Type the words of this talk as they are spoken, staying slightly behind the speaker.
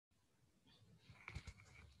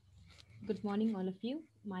Good morning, all of you.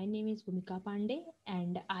 My name is Bhumika Pandey,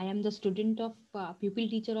 and I am the student of pupil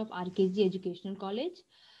teacher of RKG Educational College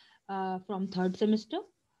from third semester.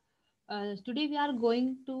 Today, we are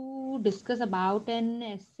going to discuss about an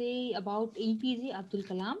essay about APJ Abdul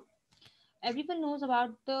Kalam. Everyone knows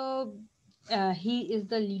about the he is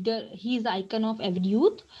the leader, he is the icon of every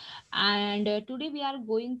youth, and today we are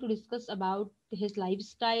going to discuss about his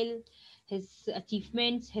lifestyle, his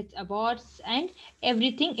achievements, his awards, and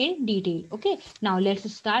everything in detail. Okay, now let's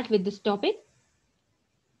start with this topic.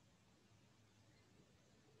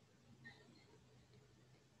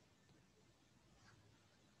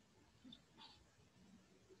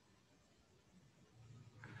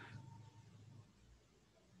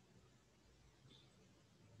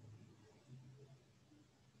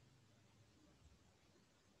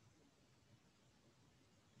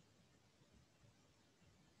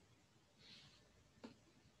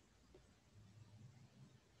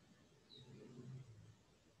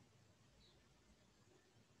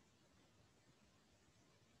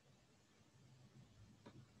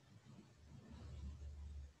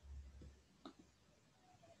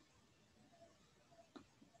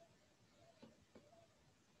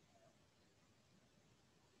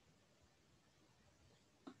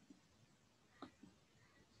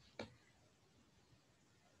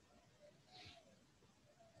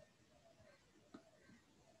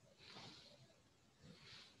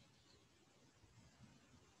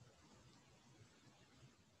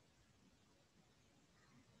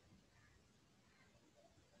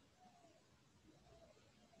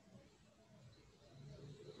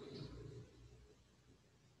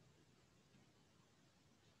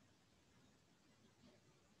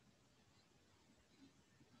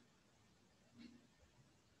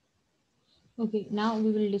 Okay, now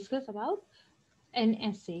we will discuss about an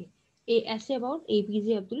essay, a essay about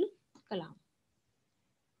APJ Abdul Kalam.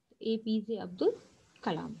 APJ Abdul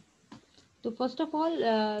Kalam. So first of all,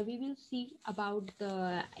 we will see about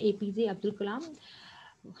the APJ Abdul Kalam.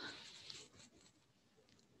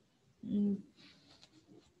 Mm,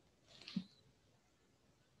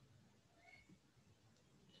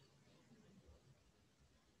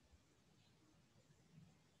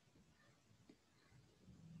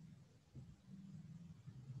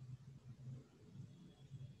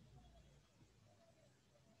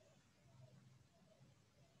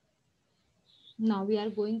 Now we are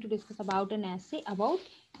going to discuss about an essay about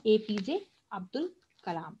APJ Abdul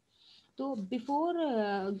Kalam. So before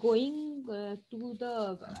going to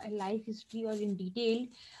the life history or in detail,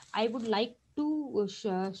 I would like to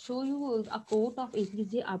show you a quote of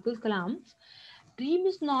APJ Abdul Kalam. Dream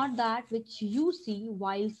is not that which you see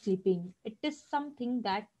while sleeping. It is something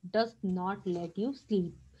that does not let you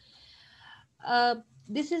sleep. Uh,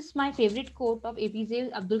 this is my favorite quote of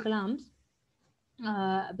APJ Abdul Kalam's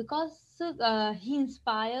because he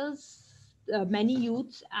inspires many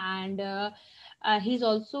youths, and he's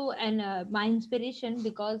also an my inspiration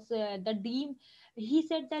because the dream, he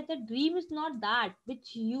said that the dream is not that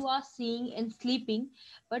which you are seeing and sleeping,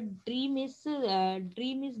 but dream is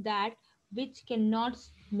that which cannot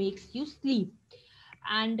makes you sleep.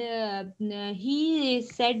 And he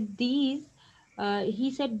said these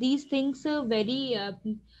things very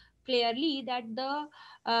clearly, that the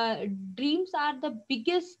dreams are the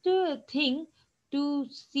biggest thing to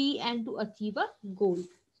see and to achieve a goal.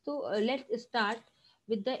 So let's start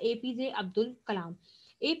with the APJ Abdul Kalam.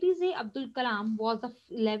 APJ Abdul Kalam was the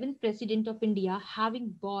 11th president of India. Having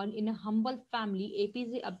born in a humble family,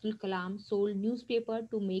 APJ Abdul Kalam sold newspaper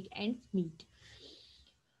to make ends meet.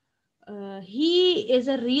 He is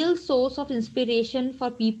a real source of inspiration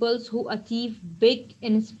for people who achieve big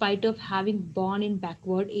in spite of having born in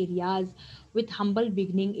backward areas with humble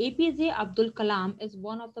beginning. APJ Abdul Kalam is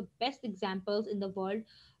one of the best examples in the world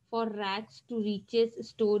for rags to riches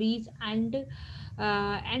stories. And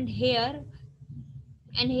here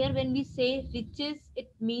when we say riches,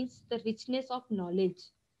 it means the richness of knowledge.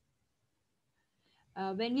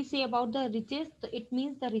 When we say about the riches, it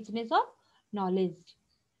means the richness of knowledge.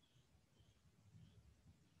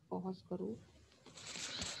 Pause करो.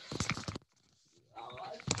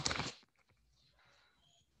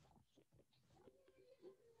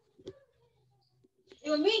 ए,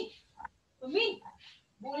 mummy mummy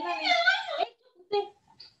बोलना नहीं. ए, कुत्ते.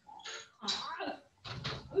 हाँ,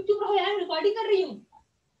 अभी चुप रहो यार, recording कर रही हूँ.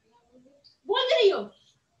 बोल दे रही हो.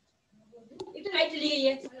 इधर लाइट चली गई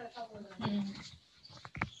है.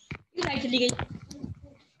 इधर लाइट चली गई.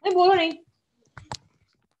 मैं बोलो नहीं.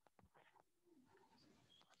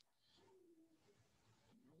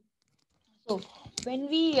 So when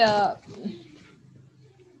we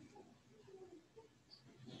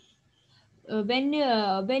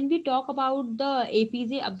when we talk about the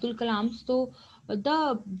APJ Abdul Kalam, so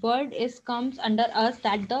the word is comes under us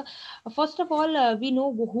that the first of all we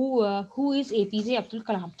know who is APJ Abdul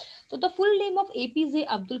Kalam. So the full name of APJ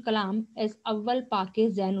Abdul Kalam is Awal Paki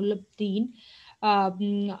Zainuddin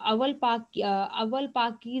Awal Paki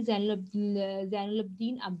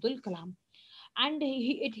Zainuddin Abdul Kalam, and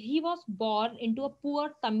he was born into a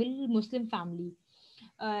poor Tamil Muslim family.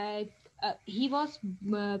 Uh, he was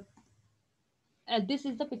This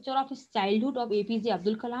is the picture of his childhood of APJ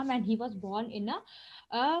Abdul Kalam, and he was born in a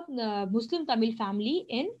Muslim Tamil family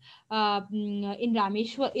in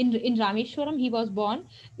Rameshwaram. He was born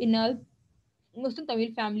in a Muslim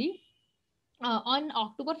Tamil family on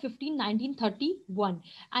October 15, 1931.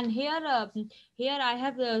 And here I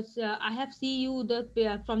have see you the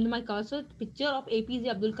from my cursor picture of APJ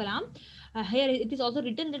Abdul Kalam. Here it is also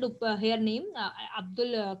written that here name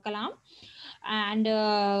Abdul Kalam, and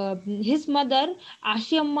his mother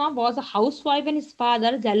Ashiamma was a housewife, and his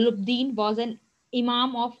father Jaluddin was an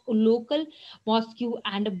imam of a local mosque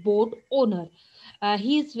and a boat owner.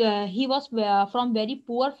 He was from very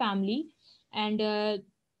poor family, and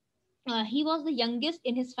he was the youngest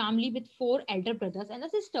in his family with four elder brothers and a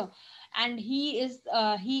sister. And he is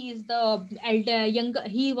the he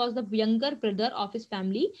was the younger brother of his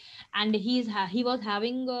family, and he was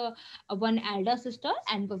having one elder sister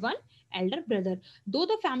and one elder brother. Though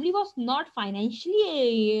the family was not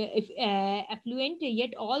financially affluent,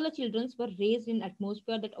 yet all the children were raised in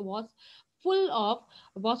atmosphere that full of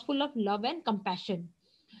was full of love and compassion.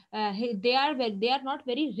 They are not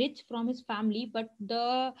very rich from his family, but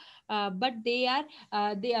they, in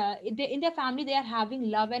their family they are having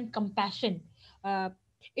love and compassion. uh,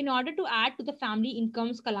 in order to add to the family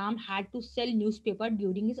incomes, Kalam had to sell newspaper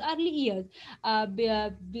during his early years.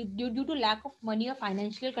 Due to lack of money, or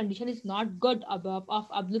financial condition is not good of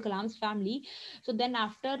Abdul Kalam's family. So then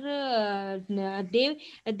after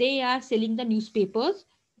they are selling the newspapers.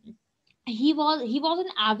 He was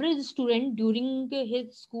an average student during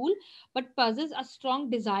his school, but possessed a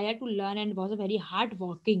strong desire to learn and was a very hard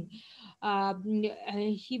working.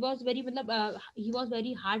 He was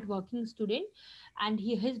very hard working student, and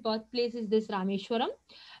his birthplace is this Rameshwaram.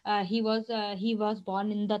 He was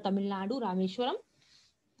born in the Tamil Nadu, Rameshwaram.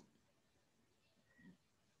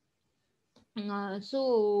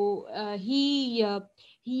 He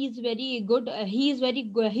is very good. He is very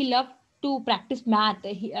good. He loved to practice math.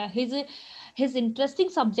 His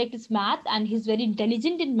interesting subject is math, and he's very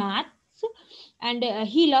intelligent in maths. And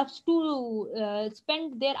he loves to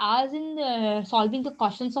spend their hours in solving the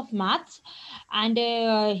questions of maths, and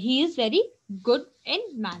he is very good in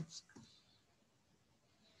maths.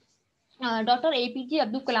 Dr. APJ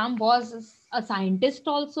Abdul Kalam was a scientist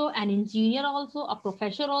also, an engineer also, a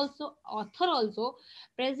professor also, author also,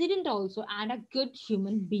 president also, and a good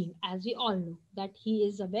human being. As we all know that he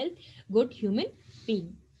is a good human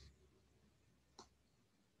being.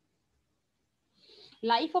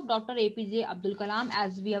 Life of Dr. APJ Abdul Kalam,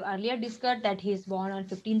 as we have earlier discussed, that he is born on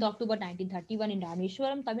 15th October 1931 in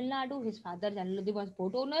Rameshwaram, Tamil Nadu. His father Janaludi was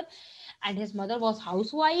boat owner, and his mother was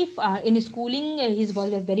housewife. In his schooling, he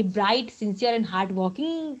was a very bright, sincere, and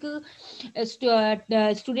hardworking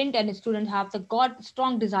student, and students have the got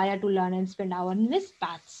strong desire to learn and spend hours in his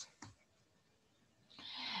paths.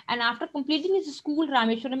 And after completing his school,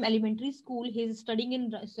 Rameshwaram Elementary School, he is studying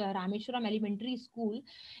in Rameshwaram Elementary School.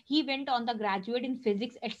 He went on the graduate in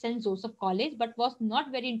physics at St. Joseph College, but was not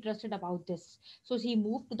very interested about this. So he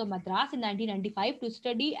moved to the Madras in 1995 to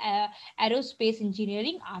study aerospace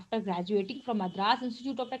engineering. After graduating from Madras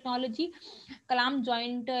Institute of Technology, Kalam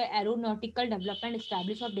joined Aeronautical Development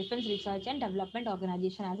Establishment of Defense Research and Development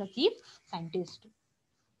Organization as a chief scientist.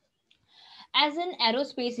 As an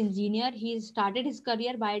aerospace engineer, he started his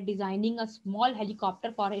career by designing a small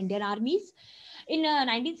helicopter for Indian armies. In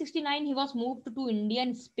 1969, he was moved to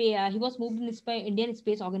Indian Space. He was moved in Indian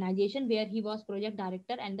Space Organization, where he was project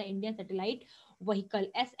director and the Indian Satellite Vehicle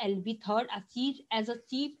 (SLV) third as a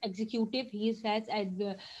chief executive. He is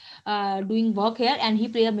doing work here, and he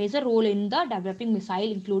played a major role in the developing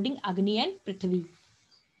missile, including Agni and Prithvi.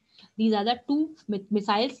 These are the two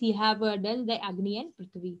missiles he have done: the Agni and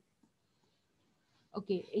Prithvi.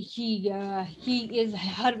 Okay, he is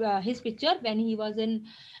his picture when he was in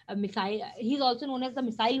a missile. He's also known as the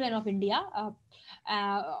missile man of India.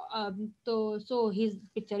 So his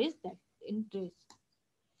picture is that in this.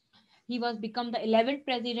 He was become the 11th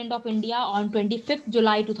president of India on 25th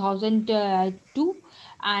July 2002,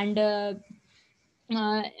 and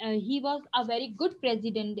he was a very good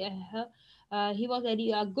president. He was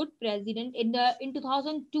very good president. In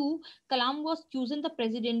 2002, Kalam was chosen the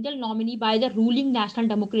presidential nominee by the ruling National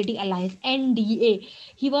Democratic Alliance (NDA).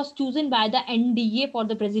 He was chosen by the NDA for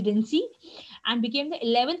the presidency and became the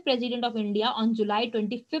 11th president of India on July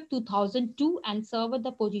 25th, 2002, and served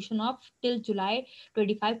the position of till July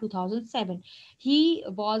 25, 2007. He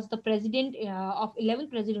was the president of 11th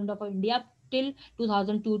president of India till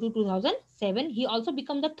 2002 to 2007. He also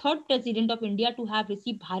became the third president of India to have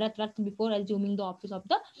received Bharat Ratna before assuming the office of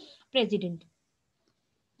the president.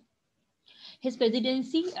 His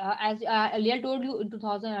presidency, as earlier told you, in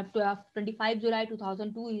 25 July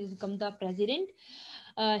 2002, he has become the president.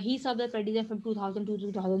 He served the president from 2002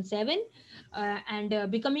 to 2007,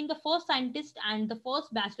 and becoming the first scientist and the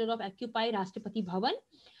first bachelor of Occupy Rashtrapati Bhavan.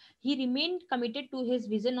 He remained committed to his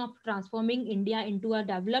vision of transforming India into a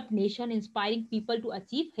developed nation, inspiring people to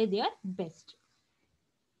achieve their best.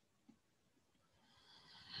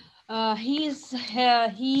 He is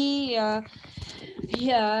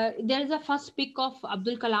there is a first pic of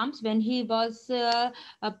Abdul Kalam's when he was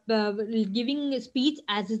giving a speech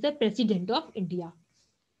as is the president of India.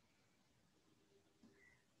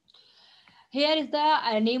 Here is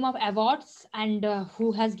the name of awards and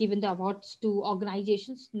who has given the awards to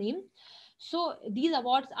organizations name. So these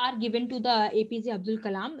awards are given to the APJ Abdul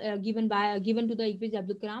Kalam, given to the APJ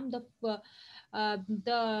Abdul Kalam.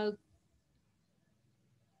 The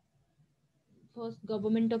first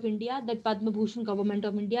Government of India, the Padma Bhushan Government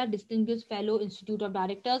of India, Distinguished Fellow Institute of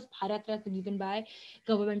Directors, Bharat Ratna given by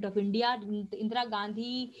Government of India, the Indira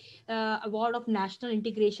Gandhi Award of National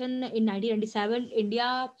Integration in 1997,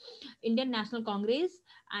 Indian National Congress,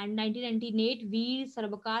 and 1998 Veer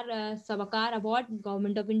Sabakar Award,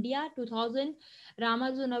 Government of India, 2000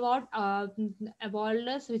 Ramanujan Award,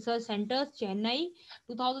 Awardless Research Centers, Chennai,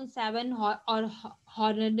 2007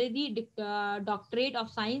 Honorary Doctorate of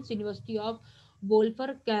Science, University of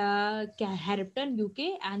Wolfer Harrington,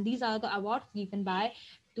 UK, and these are the awards given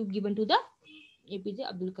to the APJ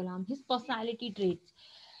Abdul Kalam. His personality traits.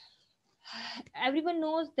 Everyone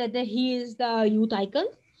knows that he is the youth icon,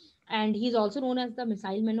 and he is also known as the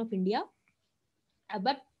Missile Man of India.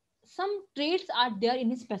 But some traits are there in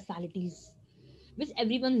his personalities, which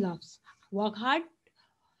everyone loves. Work hard.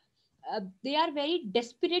 They are very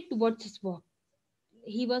desperate towards his work.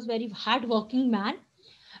 He was very hard-working man,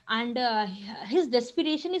 and his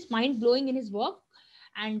desperation is mind-blowing in his work,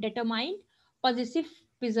 and determined, possessive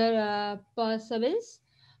perseverance,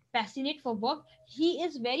 passionate for work. He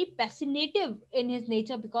is very passionate in his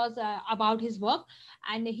nature because about his work,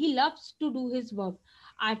 and he loves to do his work.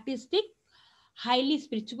 Artistic, highly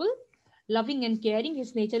spiritual, loving and caring.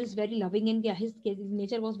 His nature is very loving, and his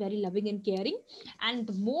nature was very loving and caring. And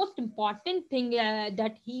the most important thing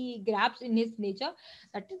that he grabs in his nature,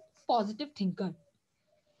 that is positive thinker.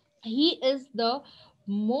 He is the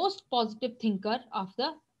most positive thinker of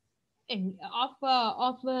the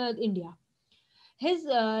India. His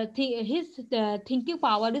thinking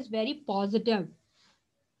power is very positive.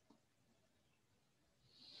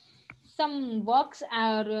 Some books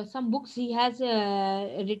he has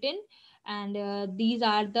written, and these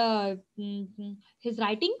are his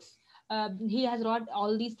writings. He has wrote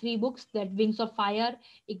all these three books, that Wings of Fire,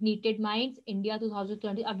 Ignited Minds, India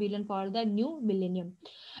 2020, A Vision for the New Millennium.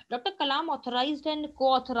 Dr. Kalam authorized and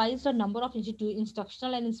co-authorized a number of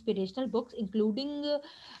instructional and inspirational books, including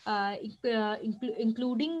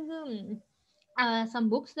some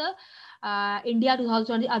books, the India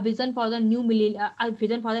 2020, A Vision for the New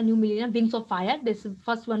Millennium, Wings of Fire. This is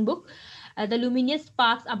first one book. The Luminous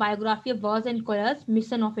Sparks, a biography of words and colors,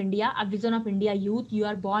 Mission of India, A Vision of India Youth, You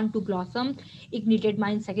Are Born to Blossom, Ignited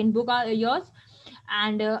Mind, second book yours,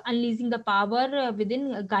 and Unleashing the Power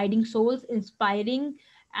Within, Guiding Souls, Inspiring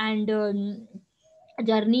and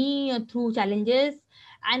Journey Through Challenges,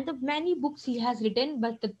 and the many books he has written,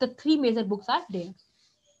 but the three major books are there.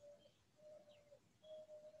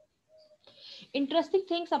 Interesting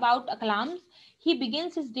things about Kalam: he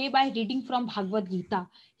begins his day by reading from Bhagavad Gita.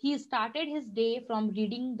 He started his day from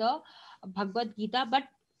reading the Bhagavad Gita, but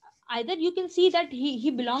either you can see that he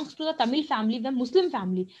belongs to the Tamil family, the Muslim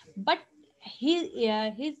family, but his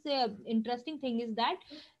interesting thing is that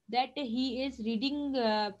he is reading,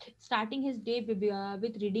 starting his day with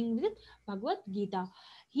reading with Bhagavad Gita.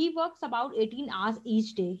 He works about 18 hours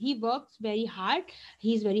each day. He works very hard.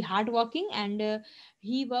 He is very hard working, and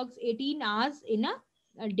he works 18 hours in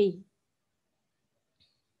a day.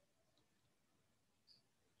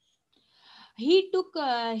 He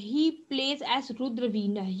plays as Rudra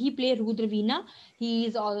Veena. He play Rudra Veena. He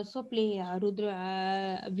is also play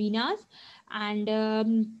Rudra Veenas, and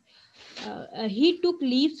He took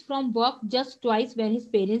leaves from work just twice when his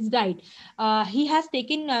parents died. He has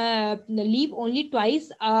taken leave only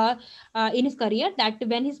twice in his career. That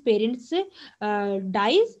when his parents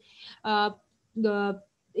dies, uh, the,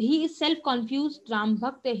 he is self confused Ram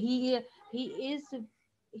Bhakt. He is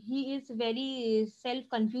he is very self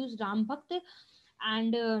confused Ram Bhakt,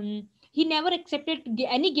 and he never accepted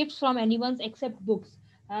any gifts from anyone's except books.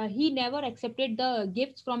 He never accepted the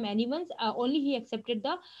gifts from anyone's, only he accepted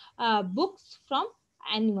the books from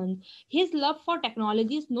anyone. His love for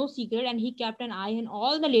technology is no secret, and he kept an eye on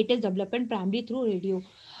all the latest development primarily through radio.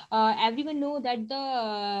 Everyone know that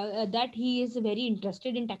that he is very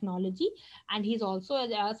interested in technology, and he's also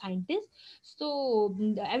a scientist. So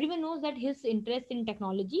everyone knows that his interest in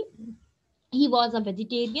technology. He was a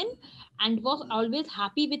vegetarian and was always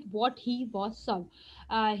happy with what he was served.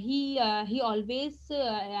 He always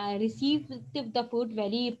received the food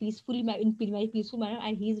very peacefully in very peaceful manner,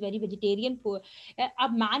 and he is very vegetarian for a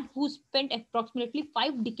man who spent approximately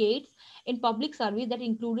 5 decades in public service that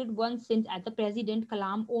included one stint as the president.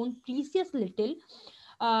 Kalam owned precious little.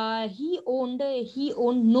 He owned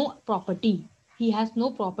no property. He has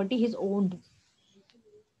no property his owned.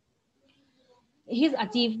 His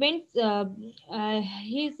achievements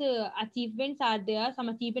Achievements are there. Some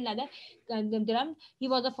achievement are there. He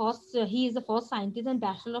was the first he is the first scientist and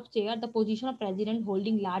bachelor of chair the position of president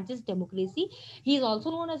holding largest democracy. He is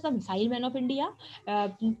also known as the missile man of India.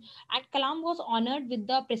 And Kalam was honored with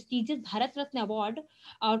the prestigious Bharat Ratna award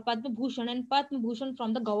or Padma Bhushan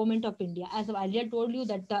from the government of India. As I earlier told you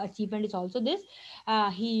that the achievement is also this.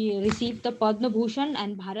 He received the Padma Bhushan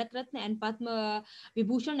and Bharat Ratna and Padma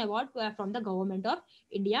Vibhushan Award from the government of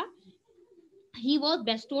India. He was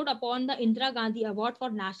bestowed upon the Indira Gandhi Award for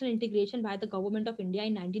National Integration by the government of India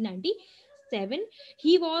in 1997.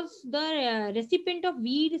 He was the recipient of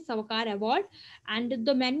Veer Savarkar Award, and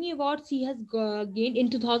the many awards he has gained in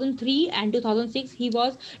 2003 and 2006. He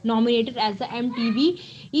was nominated as the MTV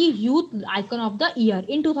Youth Icon of the Year.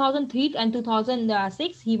 In 2003 and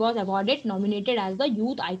 2006, he was awarded nominated as the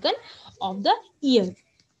Youth Icon of the Year.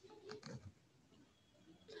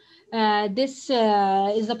 This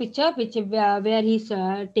is the picture which where he's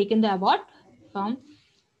taken the award from.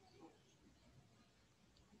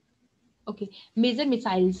 Okay, major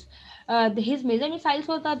missiles. His major missiles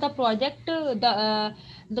was the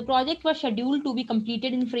project was scheduled to be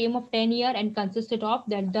completed in frame of 10 year and consisted of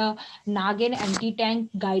that the Nagin anti-tank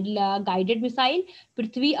guided missile,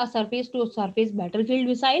 Prithvi a surface to surface battlefield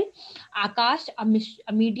missile, Akash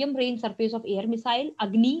a medium range surface of air missile,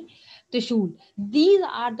 Agni, Trishul. These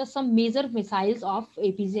are the some major missiles of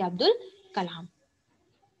APJ Abdul Kalam.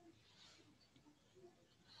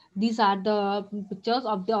 These are the pictures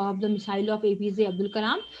of the missile of APJ Abdul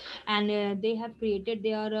Kalam, and they have created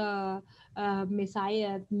their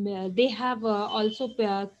missile. They have also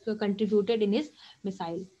contributed in his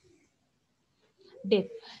missile death.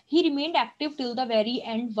 He remained active till the very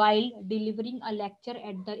end while delivering a lecture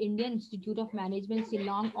at the Indian Institute of Management,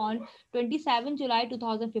 Shillong on 27 July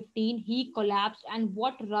 2015. He collapsed and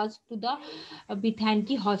was rushed to the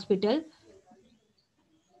Bithanki Hospital.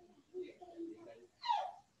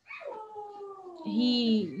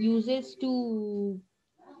 He uses to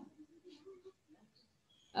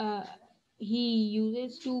uh,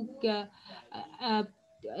 uh, uh,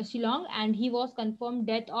 Shillong, and he was confirmed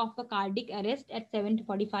death of a cardiac arrest at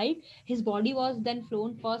 7:45. His body was then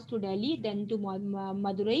flown first to Delhi, then to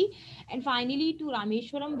Madurai, and finally to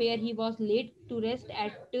Rameshwaram, where he was laid to rest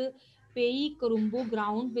at Pei Kurumbu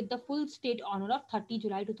ground with the full state honor of 30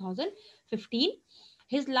 July 2015.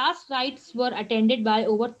 His last rites were attended by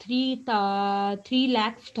over 3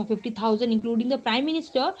 lakh 50,000, including the Prime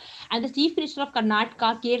Minister and the Chief Minister of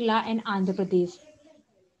Karnataka, Kerala, and Andhra Pradesh.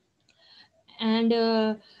 And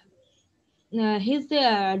his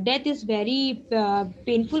death is very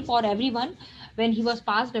painful for everyone. When he was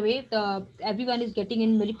passed away, everyone is getting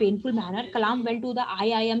in very painful manner. Kalam went to the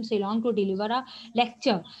IIM Ceylon to deliver a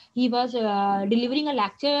lecture. He was delivering a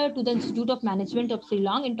lecture to the Institute of Management of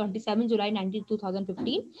Ceylon in 27 July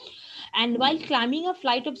 2015. And while climbing a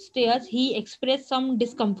flight of stairs, he expressed some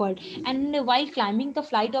discomfort. And while climbing the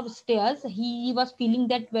flight of stairs, he was feeling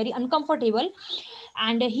that very uncomfortable,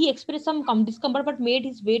 and he expressed some discomfort but made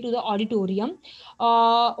his way to the auditorium.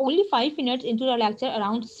 Only 5 minutes into the lecture,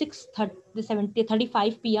 around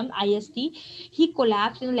 6:35 p.m. IST, he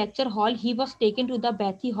collapsed in the lecture hall. He was taken to the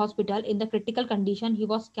Bethy hospital in the critical condition. He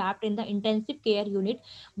was kept in the intensive care unit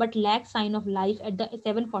but lacked sign of life. At the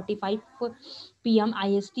 7:45 p.m.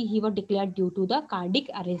 IST, he was declared due to the cardiac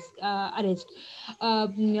arrest.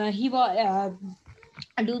 He was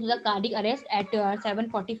due to the cardiac arrest at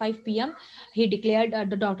 7:45 p.m. He declared,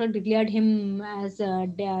 the doctor declared him as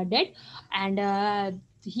dead. And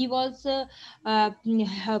he was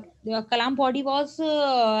Kalam body was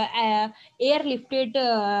airlifted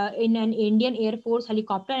in an Indian Air Force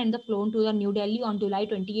helicopter and the flown to the New Delhi on July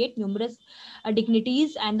 28. Numerous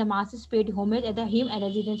dignitaries and the masses paid homage at the him at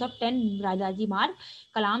residence of 10 Rajaji Marg.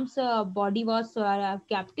 Kalam's body was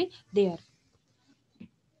kept there.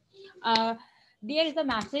 uh, there is a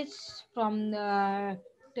message from the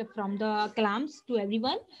Kalams to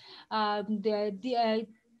everyone.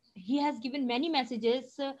 He has given many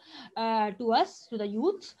messages to us, to the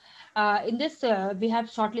youth. In this, we have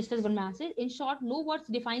shortlisted one message. In short, no words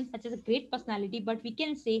define such as a great personality, but we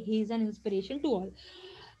can say he is an inspiration to all.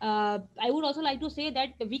 I would also like to say that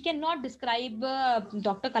we cannot describe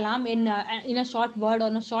Dr. Kalam in a short word or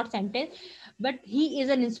in a short sentence, but he is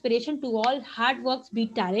an inspiration to all. Hard works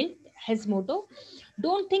beat talent. His motto: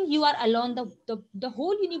 "Don't think you are alone. The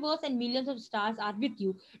whole universe and millions of stars are with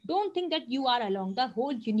you. Don't think that you are alone. The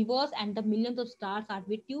whole universe and the millions of stars are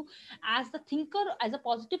with you." As the thinker, as a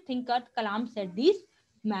positive thinker, Kalam said this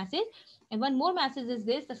message. And one more message is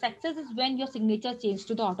this: the success is when your signature changes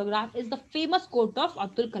to the autograph, is the famous quote of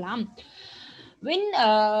Abdul Kalam. When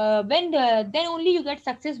then only you get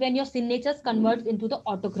success when your signature converts into the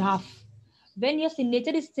autograph. When your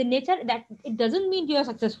signature is signature, that it doesn't mean you are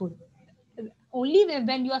successful. Only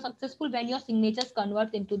when you are successful, when your signatures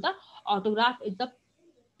convert into the autograph, is the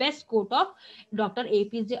best quote of Dr.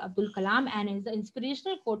 APJ Abdul Kalam and is the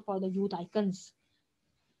inspirational quote for the youth icons.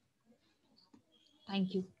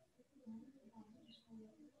 Thank you.